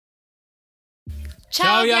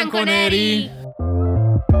Ciao Bianconeri!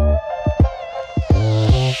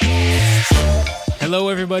 Hello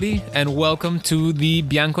everybody and welcome to the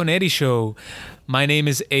Bianconeri Show. My name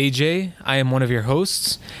is AJ, I am one of your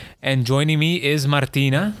hosts, and joining me is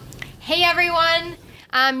Martina. Hey everyone,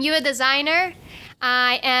 I'm a designer.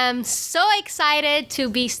 I am so excited to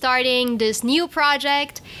be starting this new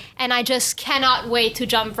project and I just cannot wait to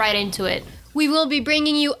jump right into it. We will be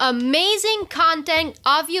bringing you amazing content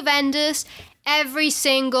of Juventus every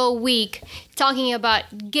single week, talking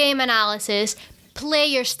about game analysis,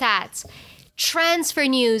 player stats, transfer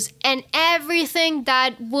news, and everything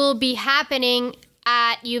that will be happening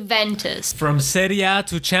at Juventus. From Serie A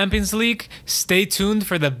to Champions League, stay tuned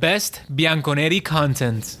for the best Bianconeri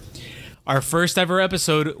content. Our first ever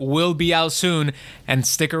episode will be out soon, and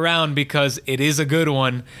stick around because it is a good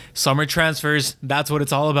one. Summer transfers, that's what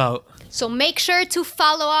it's all about. So make sure to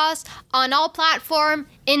follow us on all platforms,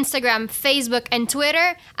 Instagram, Facebook, and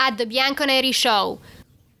Twitter at The Bianconeri Show.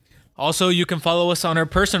 Also, you can follow us on our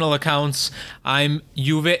personal accounts. I'm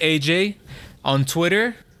JuveAJ on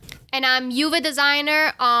Twitter. And I'm Juve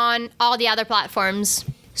Designer on all the other platforms.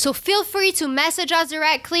 So feel free to message us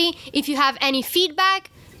directly if you have any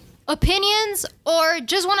feedback, opinions, or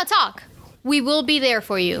just want to talk. We will be there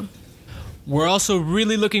for you. We're also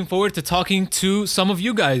really looking forward to talking to some of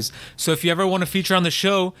you guys. So if you ever want to feature on the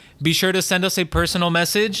show, be sure to send us a personal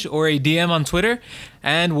message or a DM on Twitter,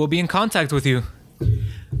 and we'll be in contact with you.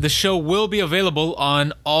 The show will be available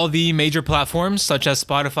on all the major platforms such as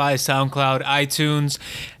Spotify, SoundCloud, iTunes,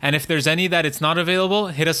 and if there's any that it's not available,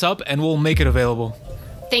 hit us up and we'll make it available.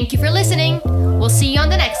 Thank you for listening. We'll see you on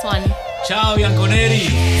the next one. Ciao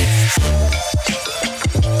Bianconeri!